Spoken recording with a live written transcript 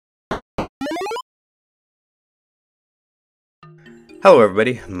Hello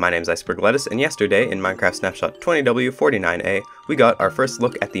everybody, my name is Iceberg Lettuce, and yesterday in Minecraft Snapshot 20W49A, we got our first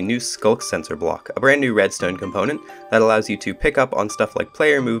look at the new Sculk sensor block, a brand new redstone component that allows you to pick up on stuff like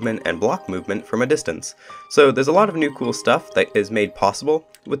player movement and block movement from a distance. So there's a lot of new cool stuff that is made possible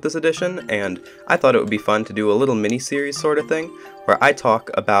with this addition, and I thought it would be fun to do a little mini-series sort of thing, where I talk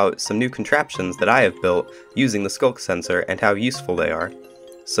about some new contraptions that I have built using the Sculk sensor and how useful they are.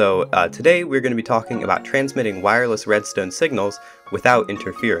 So today we're going to be talking about transmitting wireless redstone signals without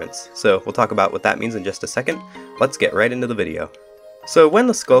interference. So we'll talk about what that means in just a second. Let's get right into the video. So when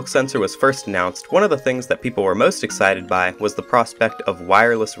the Sculk sensor was first announced, one of the things that people were most excited by was the prospect of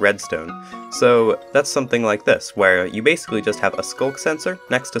wireless redstone. So that's something like this, where you basically just have a Sculk sensor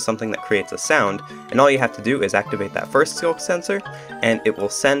next to something that creates a sound, and all you have to do is activate that first Sculk sensor, and it will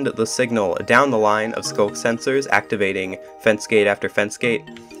send the signal down the line of Sculk sensors, activating fence gate after fence gate.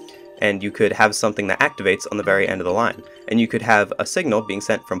 And you could have something that activates on the very end of the line. And you could have a signal being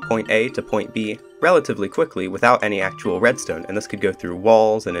sent from point A to point B relatively quickly without any actual redstone, and this could go through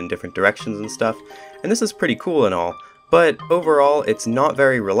walls and in different directions and stuff. And this is pretty cool and all, but overall it's not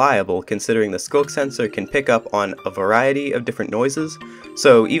very reliable considering the Sculk sensor can pick up on a variety of different noises,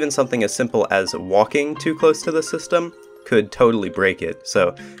 so even something as simple as walking too close to the system could totally break it.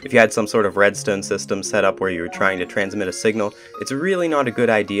 So if you had some sort of redstone system set up where you were trying to transmit a signal, it's really not a good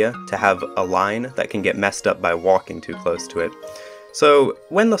idea to have a line that can get messed up by walking too close to it. So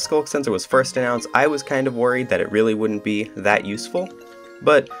when the Sculk sensor was first announced, I was kind of worried that it really wouldn't be that useful.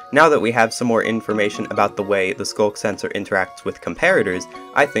 But now that we have some more information about the way the Sculk sensor interacts with comparators,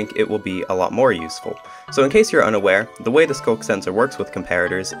 I think it will be a lot more useful. So in case you're unaware, the way the Sculk sensor works with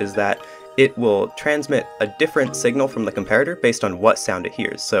comparators is that it will transmit a different signal from the comparator based on what sound it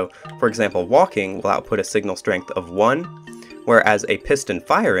hears. So, for example, walking will output a signal strength of 1, whereas a piston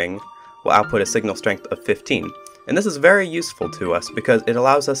firing will output a signal strength of 15. And this is very useful to us because it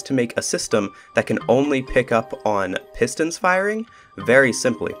allows us to make a system that can only pick up on pistons firing very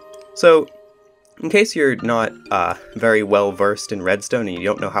simply. So, in case you're not very well versed in redstone and you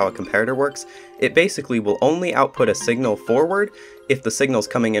don't know how a comparator works, it basically will only output a signal forward if the signals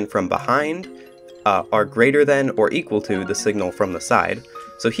coming in from behind are greater than or equal to the signal from the side.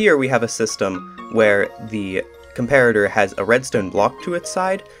 So here we have a system where the comparator has a redstone block to its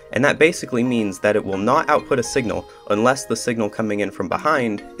side, and that basically means that it will not output a signal unless the signal coming in from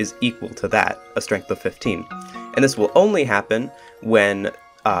behind is equal to that, a strength of 15. And this will only happen when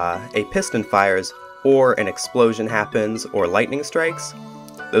a piston fires, or an explosion happens, or lightning strikes.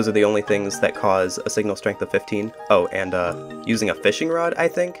 Those are the only things that cause a signal strength of 15. Oh, and using a fishing rod, I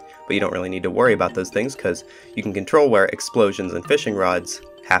think, but you don't really need to worry about those things because you can control where explosions and fishing rods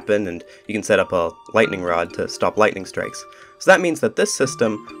happen, and you can set up a lightning rod to stop lightning strikes. So that means that this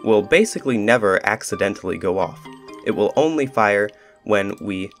system will basically never accidentally go off. It will only fire when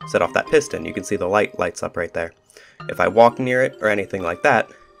we set off that piston. You can see the light lights up right there. If I walk near it or anything like that,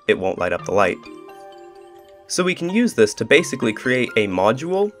 it won't light up the light. So we can use this to basically create a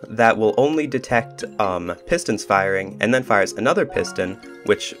module that will only detect pistons firing and then fires another piston,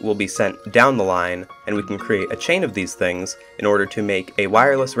 which will be sent down the line, and we can create a chain of these things in order to make a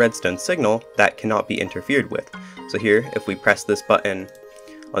wireless redstone signal that cannot be interfered with. So here, if we press this button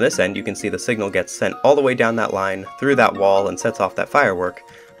on this end, you can see the signal gets sent all the way down that line, through that wall, and sets off that firework.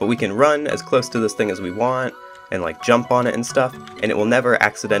 But we can run as close to this thing as we want, and like jump on it and stuff, and it will never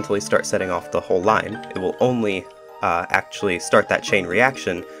accidentally start setting off the whole line. It will only actually start that chain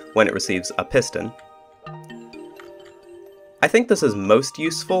reaction when it receives a piston. I think this is most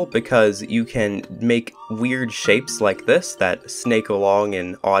useful because you can make weird shapes like this that snake along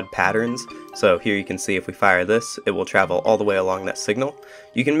in odd patterns. So here you can see if we fire this, it will travel all the way along that signal.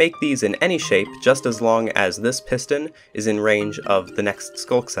 You can make these in any shape just as long as this piston is in range of the next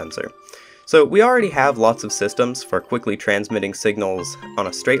Sculk sensor. So we already have lots of systems for quickly transmitting signals on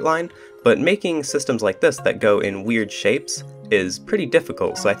a straight line, but making systems like this that go in weird shapes is pretty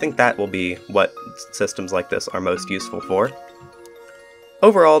difficult, so I think that will be what systems like this are most useful for.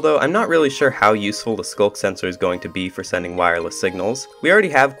 Overall though, I'm not really sure how useful the Sculk sensor is going to be for sending wireless signals. We already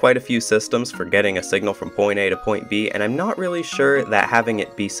have quite a few systems for getting a signal from point A to point B, and I'm not really sure that having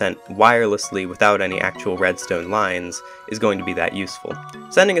it be sent wirelessly without any actual redstone lines is going to be that useful.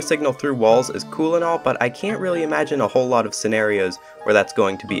 Sending a signal through walls is cool and all, but I can't really imagine a whole lot of scenarios where that's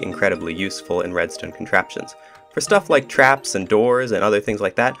going to be incredibly useful in redstone contraptions. For stuff like traps and doors and other things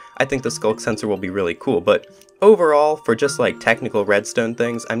like that, I think the Sculk sensor will be really cool, but overall, for just like technical redstone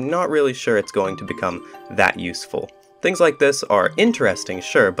things, I'm not really sure it's going to become that useful. Things like this are interesting,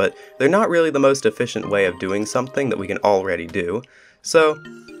 sure, but they're not really the most efficient way of doing something that we can already do. So,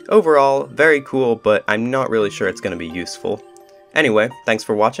 overall, very cool, but I'm not really sure it's going to be useful. Anyway, thanks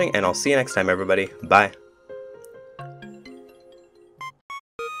for watching, and I'll see you next time, everybody. Bye!